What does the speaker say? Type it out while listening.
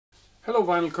Hello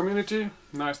vinyl community,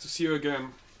 nice to see you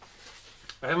again.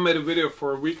 I haven't made a video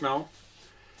for a week now,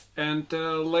 and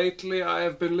lately I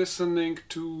have been listening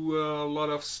to a lot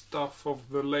of stuff of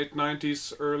the late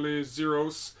 90s, early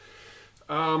zeros,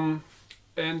 and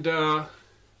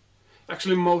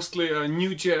actually mostly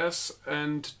NuJazz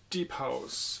and deep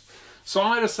house. So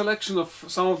I made a selection of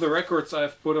some of the records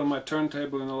I've put on my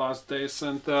turntable in the last days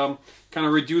and kind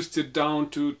of reduced it down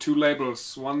to two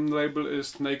labels. One label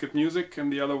is Naked Music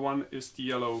and the other one is the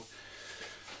Yellow.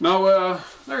 Now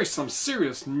there is some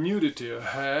serious nudity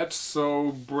ahead,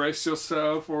 so brace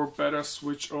yourself or better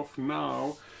switch off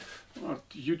now.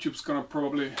 YouTube's gonna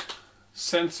probably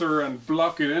censor and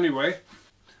block it anyway.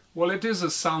 Well, it is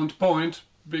a sound point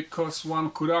because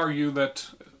one could argue that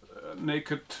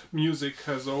Naked Music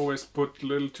has always put a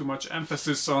little too much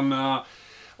emphasis on a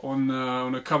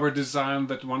cover design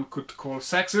that one could call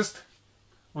sexist.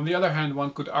 On the other hand,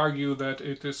 one could argue that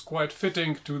it is quite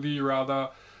fitting to the rather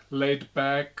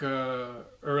laid-back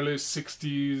early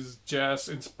 60s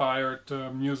jazz-inspired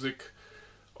music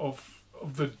of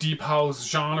the deep house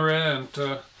genre,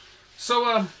 and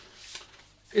so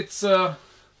it's I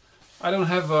don't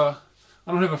have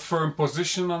a firm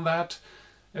position on that.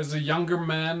 As a younger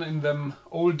man in them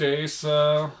old days,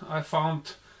 I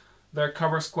found their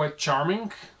covers quite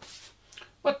charming.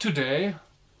 But today,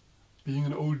 being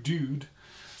an old dude,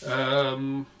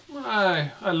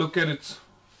 I look at it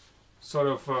sort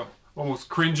of almost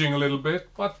cringing a little bit.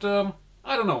 But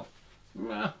I don't know.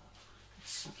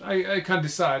 I can't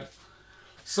decide.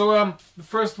 So the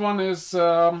first one is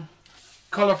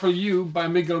Colorful You by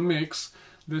Miguel Mix.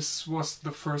 This was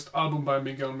the first album by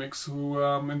Miguel Mix, who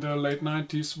in the late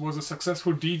 90s was a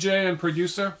successful DJ and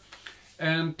producer,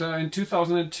 and in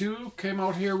 2002 came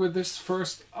out here with this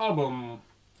first album,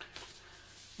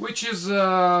 which is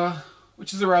a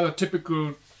rather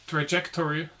typical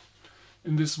trajectory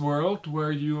in this world,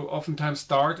 where you oftentimes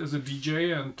start as a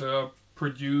DJ and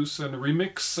produce and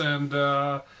remix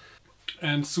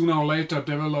and sooner or later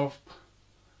develop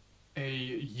a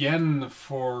yen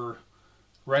for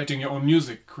writing your own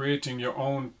music, creating your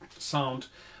own sound.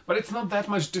 But it's not that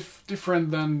much different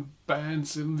than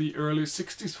bands in the early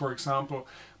 60s, for example.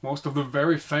 Most of the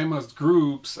very famous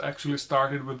groups actually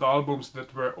started with albums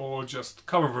that were all just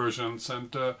cover versions,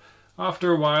 and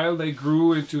after a while they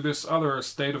grew into this other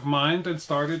state of mind and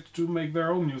started to make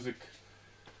their own music.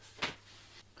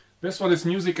 This one is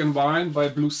Music and Wine by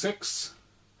Blue Six.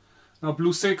 Now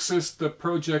Blue Six is the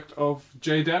project of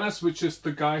Jay Dennis, which is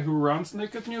the guy who runs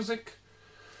Naked Music.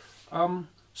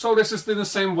 So this is in the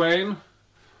same vein,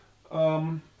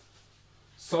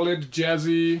 solid,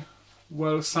 jazzy,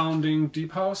 well-sounding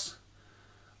deep house.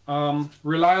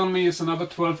 Rely on Me is another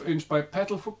 12-inch by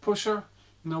Pedal Pusher.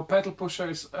 Now Pedal Pusher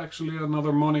is actually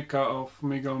another moniker of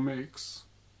Miguel Mix.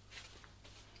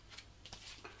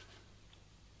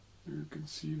 Here you can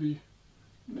see the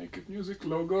Naked Music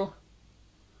logo.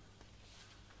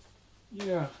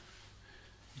 Yeah,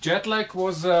 Jetlag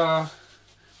was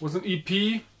an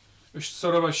EP.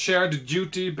 Sort of a shared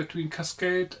duty between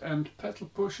Cascade and Pedal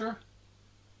Pusher.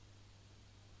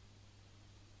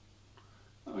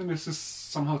 I mean, this is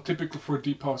somehow typical for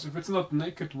deep house. If it's not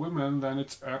naked women, then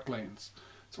it's airplanes.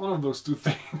 It's one of those two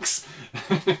things.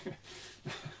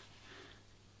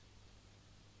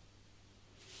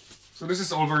 So this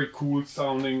is all very cool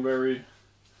sounding, very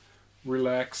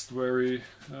relaxed, very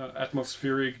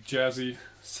atmospheric, jazzy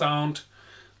sound.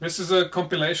 This is a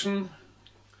compilation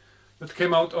that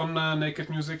came out on Naked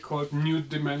Music called New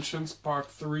Dimensions Part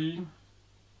 3.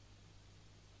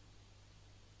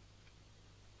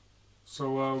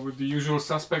 So with the usual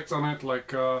suspects on it,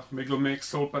 like Miguel Mix,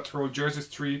 Soul Patrol, Jersey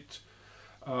Street,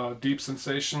 Deep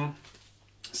Sensation,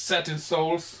 Set in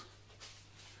Souls.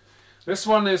 This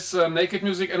one is Naked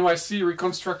Music NYC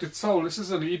Reconstructed Soul. This is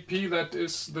an EP that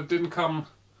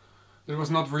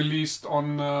was not released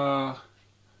on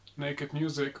Naked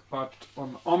Music, but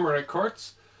on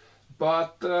Records.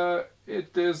 But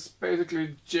it is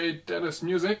basically Jay Dennis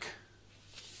music,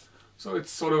 so it's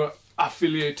sort of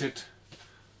affiliated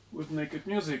with Naked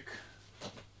Music.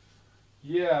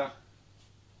 Yeah.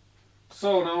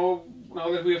 So now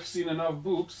that we have seen enough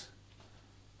boobs,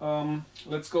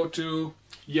 let's go to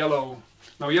Yellow.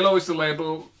 Now Yellow is the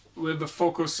label with the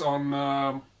focus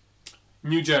on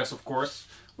NuJazz, of course,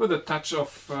 with a touch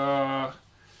of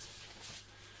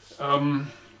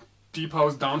deep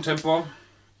house downtempo.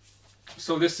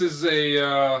 So this is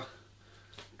a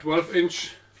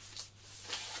 12-inch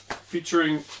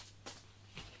featuring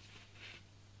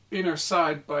Inner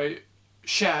Side by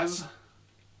Shaz.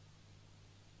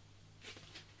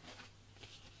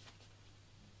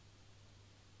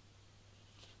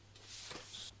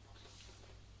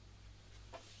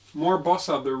 More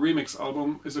Bossa, the remix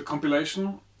album, is a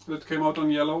compilation that came out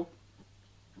on yellow,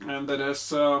 and that has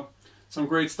some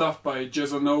great stuff by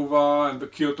Jazzanova and the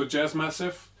Kyoto Jazz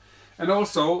Massive, and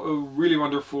also a really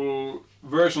wonderful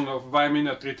version of Vai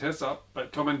Mina Tristeza by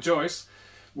Tom and Joyce,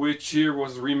 which here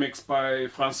was remixed by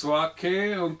François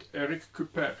K. and Eric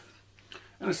Couper.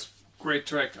 And it's a great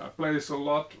track, I play this a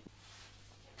lot.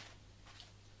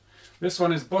 This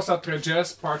one is Bossa Tre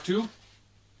Jazz Part 2.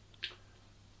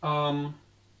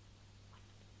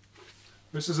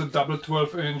 This is a double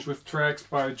 12-inch with tracks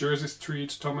by Jersey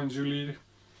Street, Tom and Julie,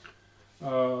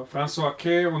 François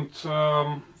K. and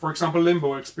for example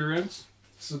Limbo Experience.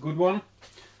 This is a good one.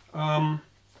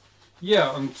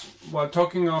 Yeah, and while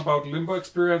talking about Limbo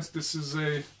Experience, this is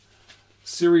a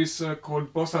series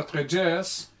called Bossa Tre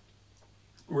Jazz,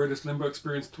 where this Limbo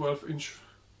Experience 12-inch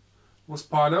was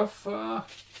part of.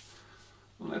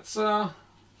 That's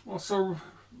also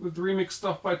with remix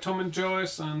stuff by Tom and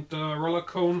Joyce and Roller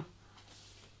Cone.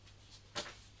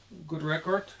 Good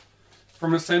record.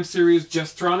 From the same series,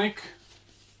 Jazztronic.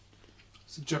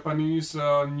 It's a Japanese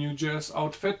NuJazz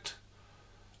outfit.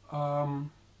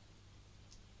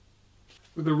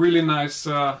 With a really nice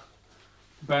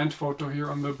band photo here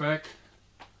on the back.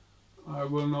 I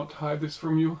will not hide this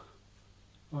from you.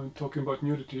 I'm talking about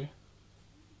nudity.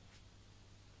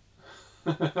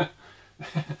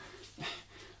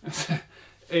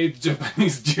 8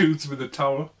 Japanese dudes with a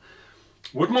towel.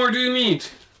 What more do you need?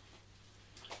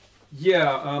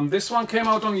 Yeah, this one came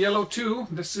out on yellow too.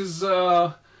 This is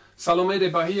Salome de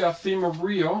Bahia, Theme of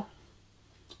Rio,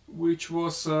 which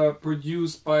was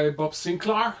produced by Bob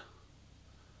Sinclair.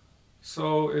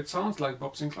 So it sounds like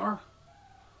Bob Sinclair.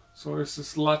 So it's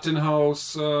this Latin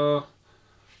house, of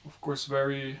course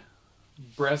very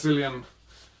Brazilian,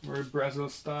 very Brazil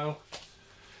style.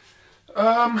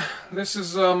 This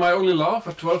is My Only Love,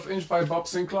 a 12-inch by Bob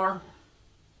Sinclair.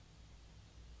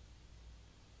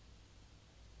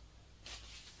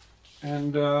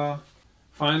 And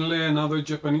finally another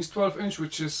Japanese 12-inch,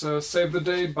 which is Save the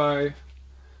Day by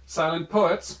Silent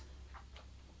Poets.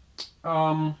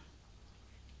 Remixed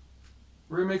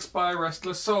by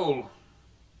Restless Soul.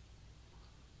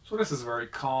 So this is a very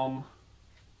calm,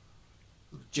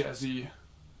 jazzy,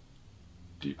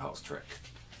 deep house track.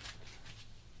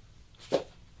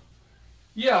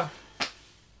 Yeah,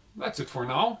 that's it for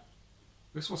now.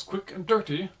 This was quick and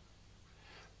dirty,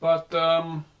 but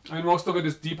I mean, most of it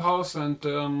is deep house, and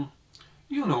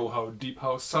you know how deep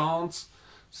house sounds,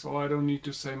 so I don't need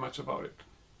to say much about it.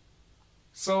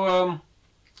 So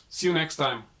see you next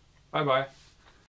time. Bye bye.